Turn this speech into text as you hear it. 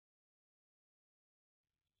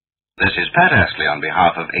This is Pat Astley on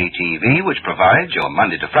behalf of ATV, which provides your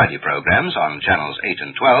Monday to Friday programs on channels 8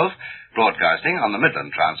 and 12, broadcasting on the Midland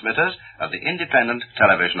transmitters of the Independent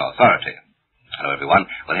Television Authority. Hello, everyone.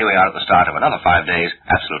 Well, here we are at the start of another 5 days,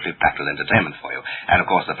 absolutely packed with entertainment for you. And, of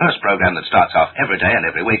course, the first program that starts off every day and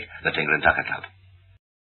every week, the Tingha and Tucker Club.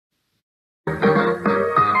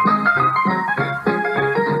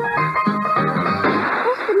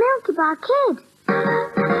 It's the Milky Bar Kid.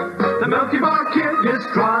 The Milky Bar Kid is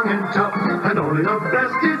strong and tough, and only the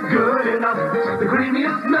best is good enough. The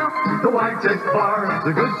creamiest milk, the whitest bar,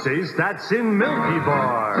 the good taste that's in Milky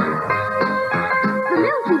Bar. The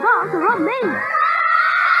Milky Bars are on me.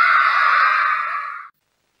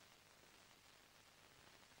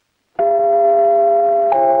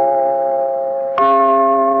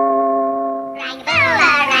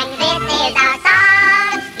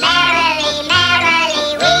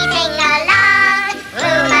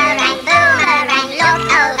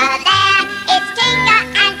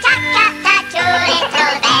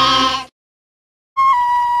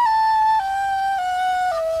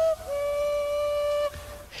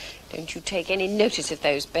 Don't you take any notice of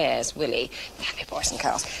those bears, Willie. Happy boys and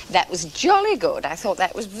girls. That was jolly good. I thought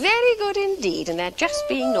that was very good indeed, and they're just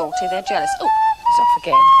being naughty. They're jealous. Oh, it's off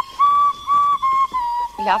again.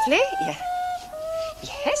 Lovely. Yeah.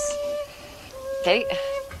 Yes. Very...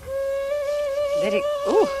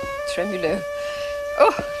 tremolo.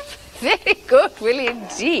 Oh, very good, Willie,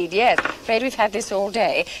 indeed, yes. Afraid we've had this all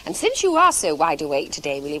day. And since you are so wide awake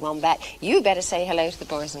today, Willie Wombat, you better say hello to the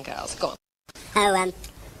boys and girls. Go on.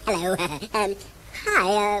 Oh, hello.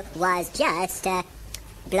 I was just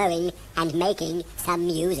blowing and making some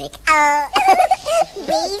music.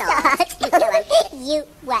 We thought you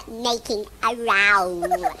were making a row.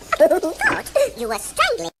 Who thought you were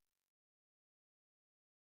strangling